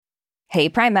Hey,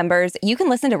 Prime members, you can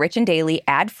listen to Rich and Daily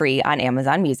ad-free on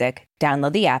Amazon Music.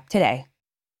 Download the app today.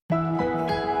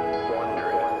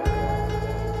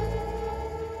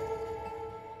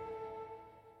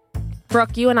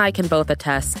 Brooke, you and I can both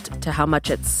attest to how much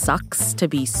it sucks to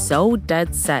be so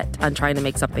dead set on trying to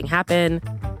make something happen,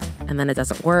 and then it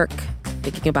doesn't work.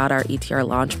 Thinking about our ETR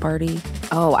launch party.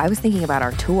 Oh, I was thinking about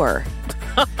our tour.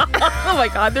 Oh my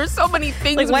God, there's so many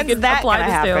things we when's can that apply gonna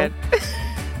this happen?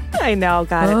 I know,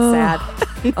 God, it's sad.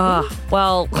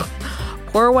 Well,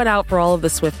 pour one out for all of the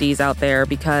Swifties out there,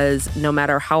 because no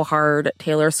matter how hard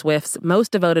Taylor Swift's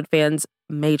most devoted fans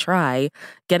may try,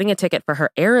 getting a ticket for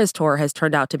her Eras tour has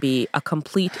turned out to be a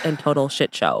complete and total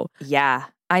shit show. Yeah.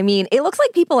 I mean, it looks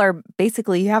like people are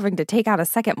basically having to take out a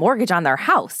second mortgage on their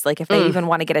house, like if they even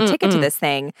want to get a ticket to this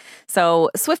thing. So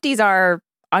Swifties are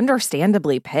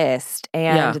understandably pissed,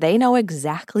 and they know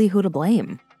exactly who to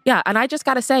blame. Yeah, and I just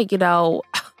got to say,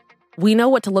 we know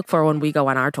what to look for when we go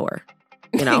on our tour.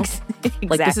 Exactly.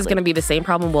 Like, this is going to be the same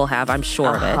problem we'll have, I'm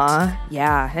sure of it.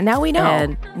 Yeah, and now we know.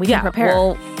 And we can prepare.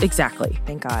 Well, exactly.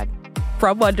 Thank God.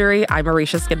 From Wondery, I'm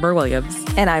Marisha Skidmore-Williams.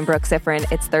 And I'm Brooke Siffrin.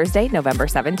 It's Thursday, November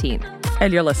 17th.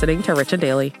 And you're listening to Rich and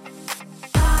Daily.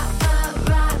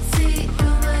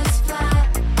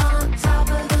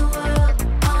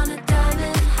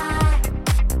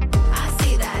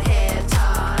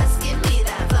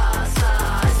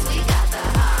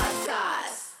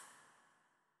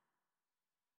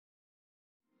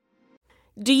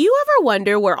 Do you ever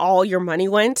wonder where all your money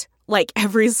went? Like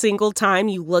every single time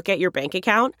you look at your bank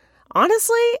account?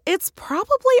 Honestly, it's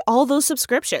probably all those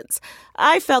subscriptions.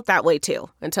 I felt that way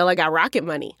too, until I got Rocket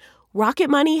Money. Rocket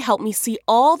Money helped me see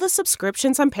all the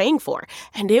subscriptions I'm paying for,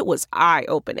 and it was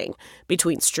eye-opening.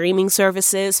 Between streaming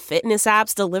services, fitness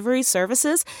apps, delivery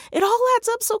services, it all adds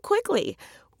up so quickly.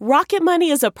 Rocket Money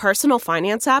is a personal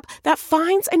finance app that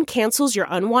finds and cancels your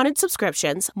unwanted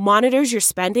subscriptions, monitors your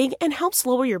spending, and helps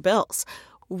lower your bills.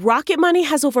 Rocket Money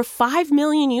has over 5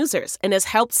 million users and has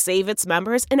helped save its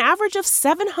members an average of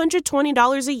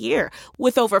 $720 a year,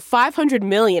 with over 500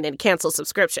 million in canceled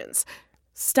subscriptions.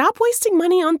 Stop wasting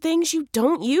money on things you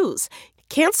don't use.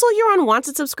 Cancel your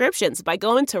unwanted subscriptions by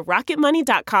going to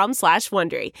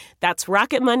rocketmoney.com/Wondery. That's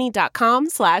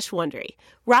rocketmoney.com/Wondery.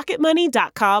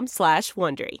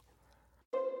 rocketmoney.com/Wondery.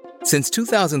 Since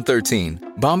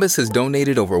 2013, Bombas has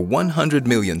donated over 100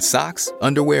 million socks,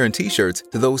 underwear, and T-shirts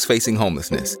to those facing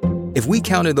homelessness. If we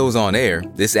counted those on air,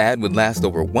 this ad would last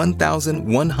over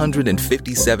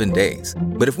 1,157 days.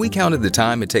 But if we counted the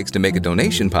time it takes to make a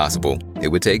donation possible, it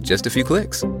would take just a few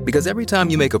clicks. Because every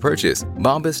time you make a purchase,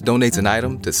 Bombas donates an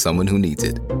item to someone who needs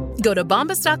it. Go to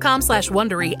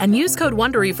bombas.com/Wondery and use code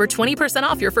WONDERY for 20%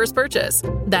 off your first purchase.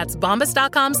 That's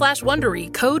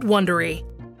bombas.com/Wondery, code WONDERY.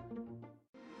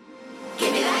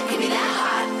 Give me that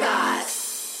hot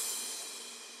goss.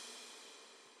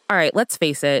 All right, let's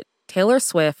face it. Taylor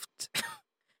Swift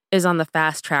is on the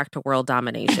fast track to world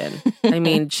domination. I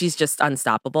mean, she's just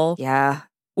unstoppable. Yeah.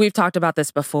 We've talked about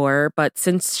this before, but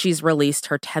since she's released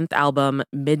her 10th album,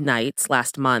 Midnights,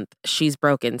 last month, she's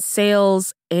broken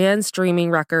sales and streaming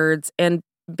records and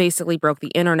basically broke the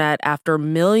internet after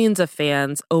millions of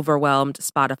fans overwhelmed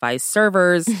Spotify's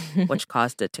servers, which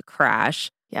caused it to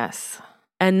crash. Yes.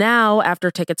 And now,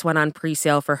 after tickets went on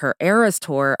pre-sale for her Eras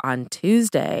tour on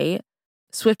Tuesday,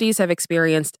 Swifties have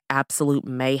experienced absolute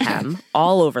mayhem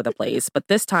all over the place, but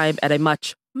this time at a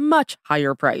much, much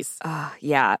higher price.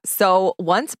 Yeah. So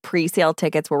once pre-sale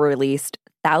tickets were released,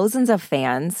 thousands of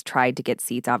fans tried to get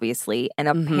seats, obviously, and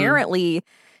apparently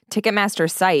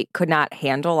Ticketmaster's site could not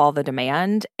handle all the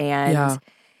demand, and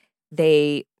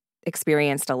they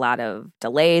experienced a lot of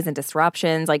delays and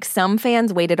disruptions. Like, some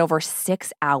fans waited over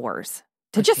 6 hours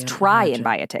to just try and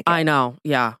buy a ticket. I know.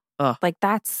 Yeah. Ugh. Like,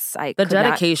 that's the could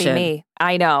dedication. Not be me.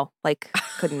 I know. Like,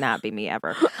 could not be me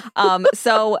ever.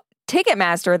 So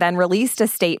Ticketmaster then released a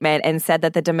statement and said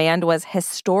that the demand was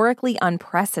historically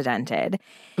unprecedented.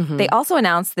 They also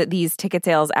announced that these ticket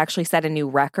sales actually set a new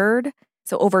record.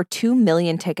 So over 2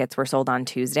 million tickets were sold on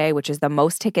Tuesday, which is the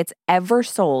most tickets ever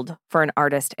sold for an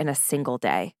artist in a single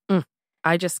day.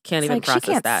 I just can't even process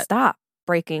she can't that. Stop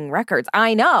breaking records.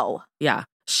 I know. Yeah.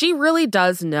 She really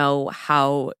does know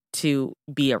how to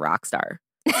be a rock star.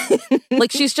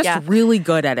 Like, she's just really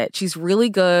good at it. She's really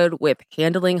good with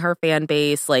handling her fan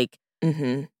base, like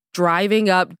driving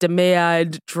up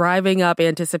demand, driving up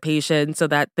anticipation so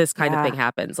that this kind of thing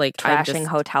happens. Like, trashing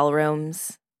hotel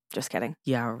rooms. Just kidding.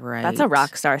 Yeah, right. That's a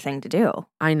rock star thing to do.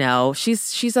 I know.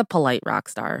 She's a polite rock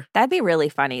star. That'd be really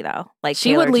funny, though. Like,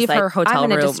 she would leave her hotel room. I'm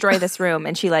going to destroy this room.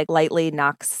 And she, like, lightly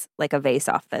knocks, like, a vase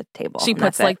off the table. She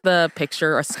puts, like, the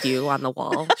picture askew on the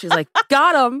wall. She's like,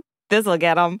 got him. This'll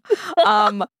get him.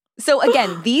 So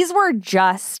again, these were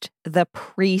just the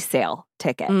pre-sale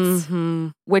tickets,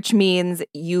 which means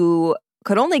you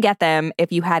could only get them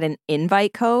if you had an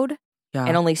invite code,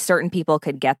 and only certain people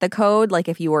could get the code, like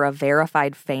if you were a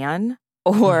verified fan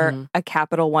or a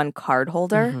Capital One card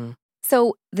holder.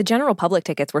 So the general public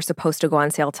tickets were supposed to go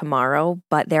on sale tomorrow,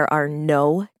 but there are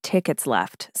no tickets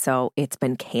left, so it's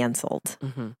been canceled.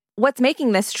 What's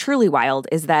making this truly wild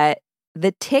is that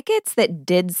the tickets that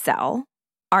did sell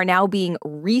are now being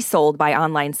resold by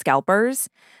online scalpers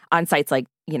on sites like,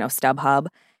 StubHub,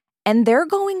 and they're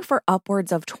going for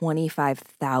upwards of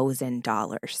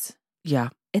 $25,000. Yeah.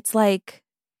 It's like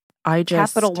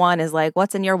Capital One is like,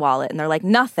 what's in your wallet? And they're like,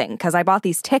 nothing, because I bought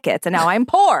these tickets and now I'm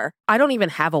poor. I don't even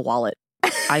have a wallet.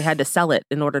 I had to sell it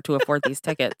in order to afford these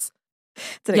tickets.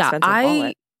 It's an expensive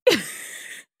wallet.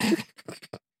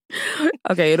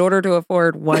 Okay, in order to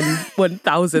afford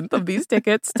 1,000th of these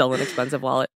tickets, still an expensive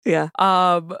wallet. Yeah.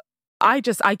 I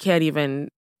can't even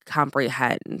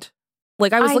comprehend.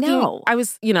 Like I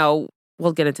was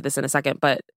we'll get into this in a second,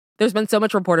 but there's been so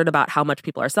much reported about how much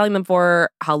people are selling them for,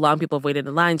 how long people have waited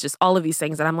in lines, just all of these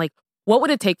things. And I'm like, what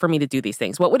would it take for me to do these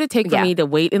things? What would it take for me to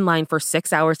wait in line for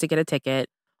 6 hours to get a ticket?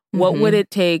 What would it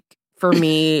take for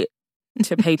me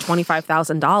to pay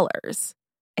 $25,000?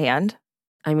 And?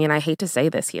 I mean, I hate to say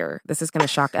this here. This is going to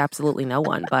shock absolutely no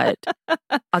one, but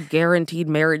a guaranteed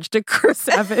marriage to Chris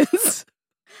Evans.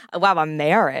 Wow, a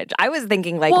marriage. I was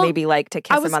thinking maybe to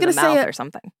kiss him on the mouth or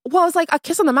something. Well, it's like a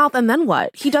kiss on the mouth and then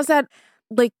what? He does that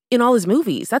in all his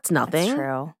movies. That's nothing. That's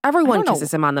true. Everyone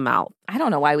kisses him on the mouth. I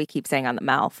don't know why we keep saying on the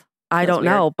mouth. I don't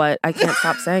know, but I can't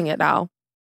stop saying it now.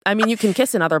 I mean, you can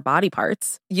kiss in other body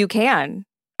parts. You can.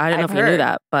 I don't know if you knew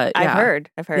that, but yeah. I've heard.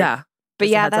 Yeah. But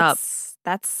yeah, that's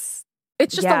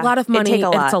it's just a lot of money.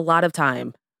 It's a lot of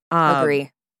time.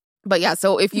 Agree. But yeah,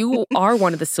 so if you are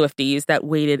one of the Swifties that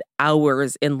waited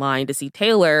hours in line to see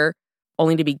Taylor,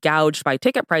 only to be gouged by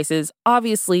ticket prices,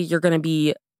 obviously you're going to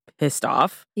be pissed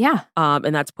off. Yeah.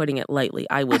 And that's putting it lightly.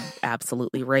 I would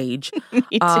absolutely rage.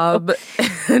 Me too.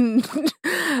 And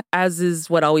as is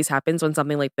what always happens when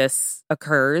something like this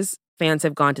occurs, fans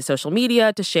have gone to social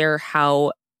media to share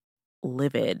how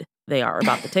livid they are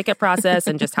about the ticket process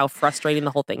and just how frustrating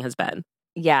the whole thing has been.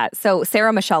 Yeah. So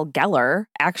Sarah Michelle Gellar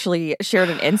actually shared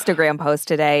an Instagram post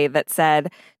today that said,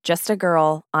 just a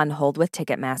girl on hold with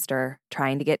Ticketmaster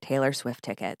trying to get Taylor Swift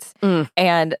tickets.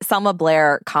 And Selma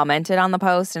Blair commented on the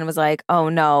post and was like, oh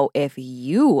no, if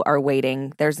you are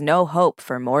waiting, there's no hope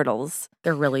for mortals.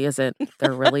 There really isn't.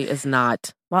 There really is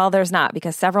not. Well, there's not,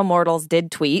 because several mortals did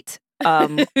tweet.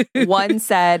 One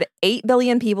said, 8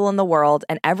 billion people in the world,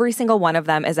 and every single one of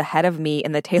them is ahead of me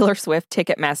in the Taylor Swift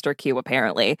Ticketmaster queue,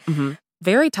 apparently.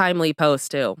 Very timely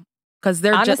post, too. Because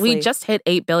we just hit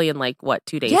 8 billion,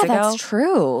 2 days ago? Yeah, that's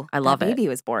true. I love that baby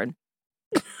was born.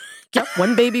 Yep,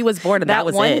 one baby was born, and that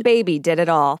was it. One baby did it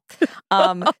all.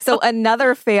 So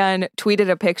another fan tweeted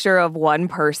a picture of one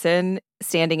person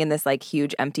standing in this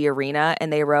huge empty arena,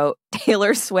 and they wrote,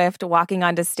 Taylor Swift walking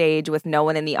onto stage with no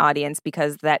one in the audience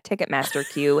because that Ticketmaster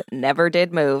queue never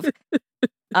did move.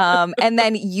 And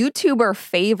then YouTuber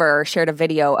Favor shared a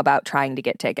video about trying to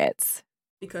get tickets.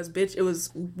 Because, bitch, it was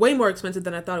way more expensive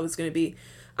than I thought it was going to be.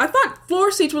 I thought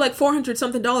floor seats were $400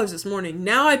 something this morning.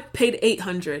 Now I paid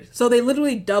 $800. So they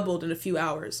literally doubled in a few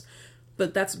hours.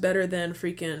 But that's better than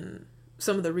freaking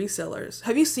some of the resellers.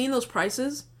 Have you seen those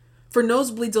prices? For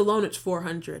nosebleeds alone, it's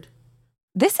 $400.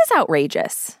 This is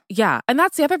outrageous. Yeah. And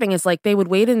that's the other thing is they would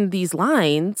wait in these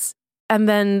lines and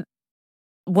then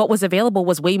what was available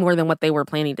was way more than what they were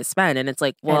planning to spend. And it's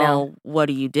well, what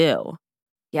do you do?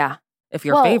 Yeah. If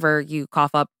you're Favor, you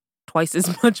cough up twice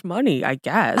as much money, I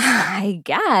guess. I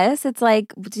guess. It's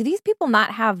do these people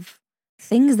not have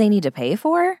things they need to pay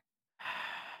for?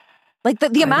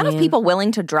 The amount of people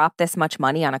willing to drop this much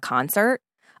money on a concert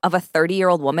of a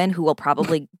 30-year-old woman who will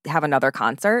probably have another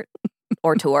concert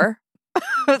or tour.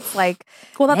 It's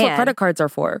well, that's what credit cards are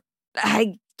for.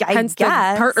 I Hence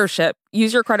guess. The partnership.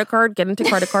 Use your credit card, get into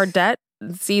credit card debt,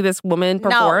 see this woman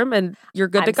perform, and you're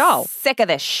good to go. Sick of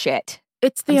this shit.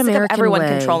 It's the American sick of everyone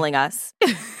way. Controlling us.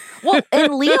 Well,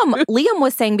 and Liam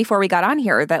was saying before we got on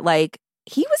here that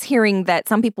he was hearing that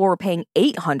some people were paying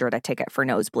 $800 a ticket for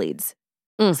nosebleeds.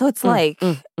 So it's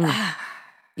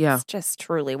yeah, it's just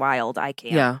truly wild. I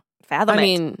can't fathom it. I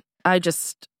mean,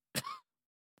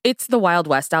 it's the Wild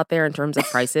West out there in terms of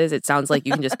prices. It sounds like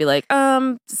you can just be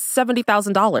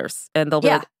 $70,000 and they'll be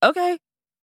like, okay.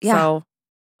 Yeah. So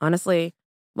honestly,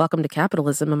 welcome to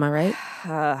capitalism. Am I right?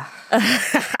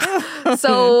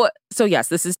 So yes,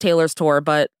 this is Taylor's tour,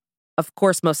 but of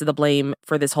course, most of the blame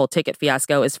for this whole ticket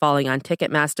fiasco is falling on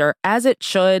Ticketmaster, as it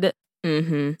should.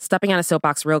 Stepping on a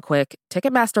soapbox real quick,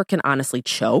 Ticketmaster can honestly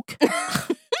choke.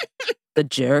 The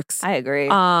jerks. I agree.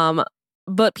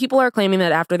 But people are claiming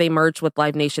that after they merged with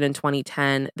Live Nation in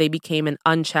 2010, they became an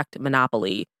unchecked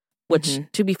monopoly, which,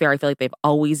 to be fair, I feel like they've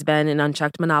always been an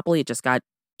unchecked monopoly. It just got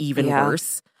even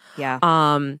worse. Yeah.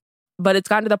 But it's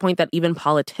gotten to the point that even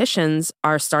politicians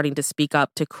are starting to speak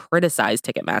up to criticize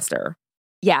Ticketmaster.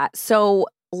 Yeah. So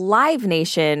Live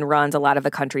Nation runs a lot of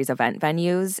the country's event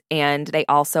venues, and they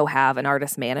also have an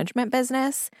artist management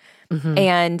business.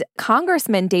 And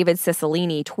Congressman David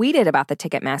Cicilline tweeted about the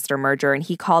Ticketmaster merger, and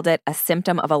he called it a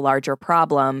symptom of a larger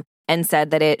problem and said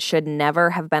that it should never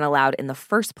have been allowed in the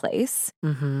first place.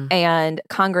 And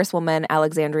Congresswoman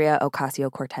Alexandria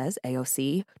Ocasio-Cortez,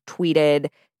 AOC, tweeted,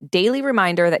 "Daily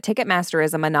reminder that Ticketmaster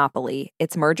is a monopoly.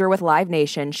 Its merger with Live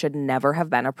Nation should never have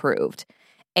been approved."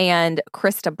 And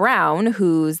Krista Brown,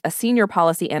 who's a senior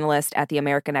policy analyst at the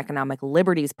American Economic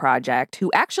Liberties Project, who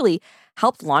actually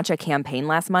helped launch a campaign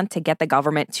last month to get the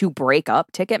government to break up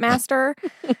Ticketmaster,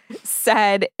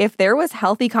 said if there was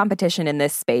healthy competition in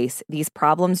this space, these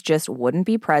problems just wouldn't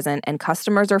be present and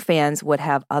customers or fans would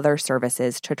have other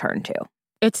services to turn to.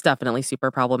 It's definitely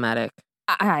super problematic.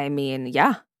 I mean,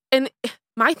 yeah. And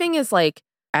my thing is, like,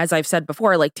 as I've said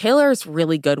before, like, Taylor's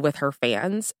really good with her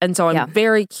fans. And so I'm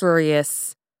very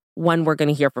curious when we're going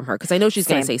to hear from her, because I know she's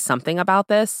going to say something about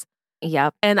this.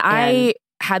 Yep. And I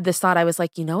had this thought. I was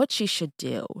like, you know what she should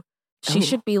do? She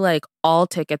should be like, all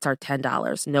tickets are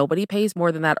 $10. Nobody pays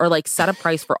more than that. Or like set a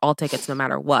price for all tickets no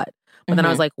matter what. But then I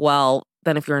was like, well,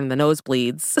 then if you're in the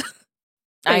nosebleeds,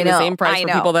 pay the same price for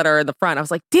people that are in the front. I was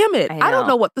like, damn it. I don't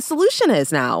know what the solution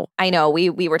is now. I know. We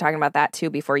were talking about that too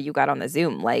before you got on the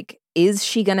Zoom. Like, is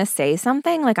she going to say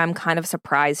something? Like, I'm kind of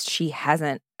surprised she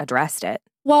hasn't addressed it.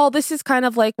 Well, this is kind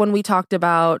of like when we talked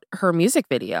about her music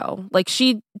video. Like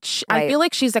she I feel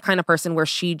like she's the kind of person where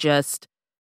she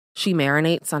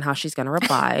marinates on how she's going to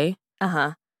reply.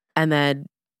 And then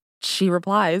she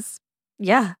replies.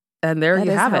 Yeah. And there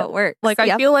you have it. It works. Like,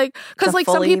 I feel like, because like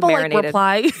some people like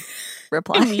reply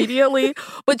immediately,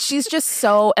 but she's just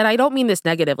so, and I don't mean this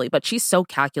negatively, but she's so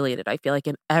calculated, I feel like,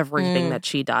 in everything that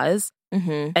she does.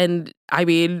 And I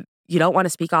mean, you don't want to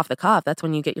speak off the cuff. That's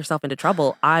when you get yourself into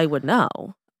trouble. I would know.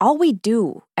 All we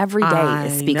do every day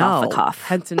is speak off the cuff.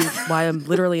 Hence why I'm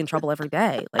literally in trouble every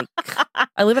day. Like,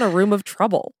 I live in a room of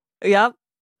trouble. Yep.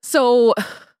 So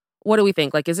what do we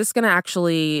think? Like, is this going to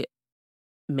actually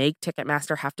make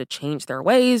Ticketmaster have to change their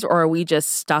ways, or are we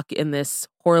just stuck in this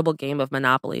horrible game of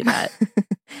Monopoly that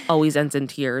always ends in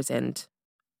tears and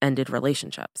ended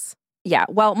relationships? Yeah,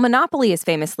 well, Monopoly is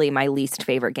famously my least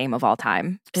favorite game of all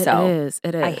time. It is.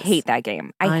 I hate that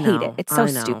game. I hate it. It's so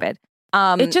stupid.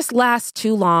 It just lasts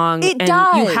too long. It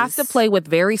does. You have to play with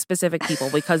very specific people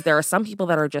because there are some people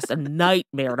that are just a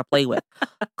nightmare to play with.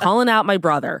 Calling out my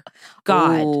brother.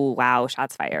 God. Ooh, wow,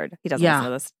 shots fired. He doesn't listen to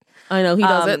this. I know, he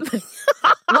doesn't.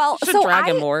 Well, should drag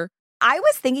him more. I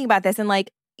was thinking about this and like,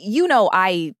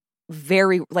 I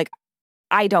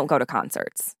don't go to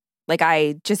concerts. Like,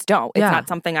 I just don't. It's not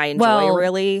something I enjoy,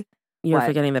 really. You're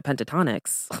forgetting the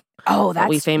Pentatonics. Oh, that's, that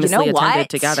we famously attended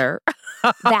together.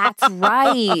 That's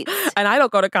right. And I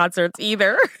don't go to concerts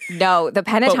either. No, the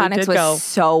Pentatonics was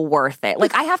so worth it.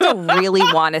 Like, I have to really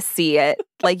want to see it.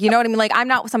 Like, you know what I mean? Like, I'm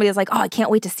not somebody that's like, oh, I can't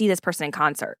wait to see this person in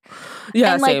concert.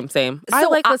 Yeah, and same. So I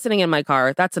like listening in my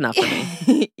car. That's enough for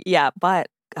me. Yeah, but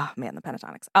oh man, the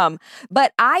Pentatonics.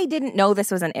 But I didn't know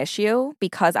this was an issue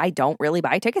because I don't really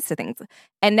buy tickets to things.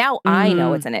 And now I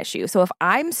know it's an issue. So if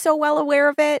I'm so well aware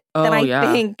of it, then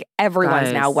I think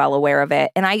everyone's now well aware of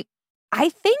it. And I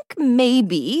think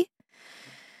maybe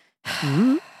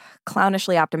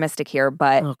clownishly optimistic here,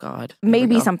 but oh God,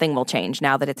 maybe something will change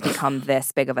now that it's become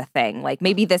this big of a thing. Like,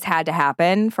 maybe this had to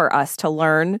happen for us to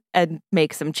learn and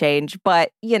make some change.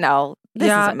 But, you know, this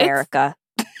is America.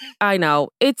 I know.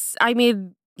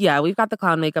 We've got the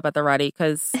clown makeup at the ready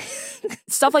because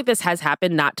stuff like this has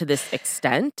happened, not to this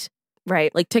extent.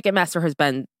 Right. Like, Ticketmaster has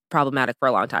been problematic for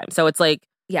a long time. So it's like,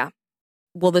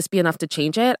 will this be enough to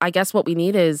change it? I guess what we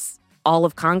need is all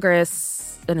of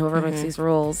Congress and whoever makes these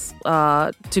rules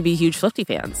to be huge Swiftie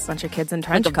fans. Bunch of kids in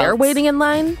trench coats. If they're waiting in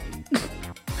line,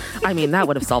 I mean, that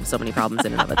would have solved so many problems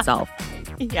in and of itself.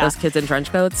 Yeah. Those kids in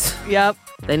trench coats. Yep.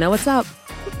 They know what's up.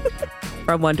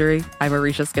 From Wondery, I'm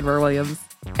Arisha Skidmore-Williams.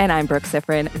 And I'm Brooke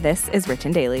Sifrin. This is Rich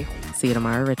and Daily. See you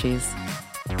tomorrow, Richies.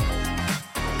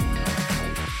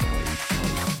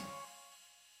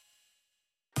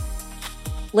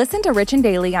 Listen to Rich and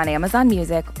Daily on Amazon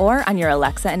Music or on your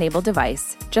Alexa-enabled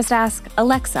device. Just ask,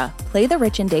 Alexa, play the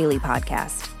Rich and Daily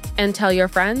podcast. And tell your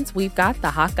friends we've got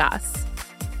the hot goss.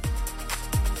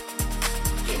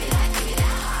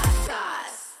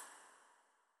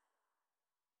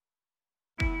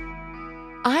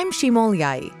 Shimol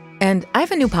Yai, and I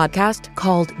have a new podcast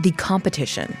called The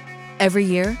Competition. Every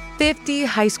year, 50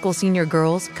 high school senior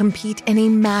girls compete in a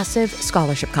massive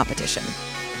scholarship competition.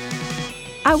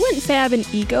 I wouldn't say I have an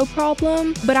ego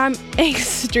problem, but I'm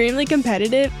extremely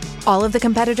competitive. All of the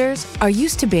competitors are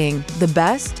used to being the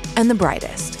best and the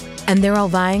brightest, and they're all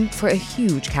vying for a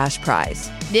huge cash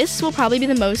prize. This will probably be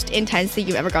the most intense thing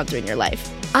you've ever gone through in your life.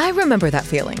 I remember that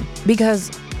feeling because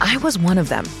I was one of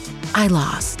them. I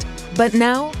lost. But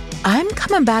now I'm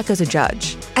coming back as a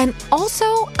judge and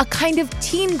also a kind of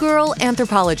teen girl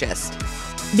anthropologist.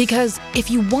 Because if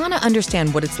you want to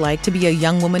understand what it's like to be a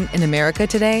young woman in America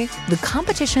today, the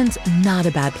competition's not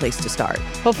a bad place to start.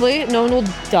 Hopefully, no one will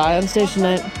die on stage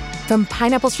tonight. From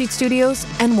Pineapple Street Studios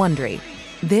and Wondery,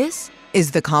 this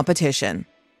is The Competition.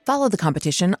 Follow The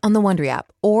Competition on the Wondery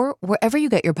app or wherever you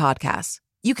get your podcasts.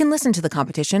 You can listen to The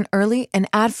Competition early and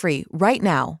ad-free right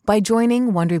now by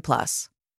joining Wondery Plus.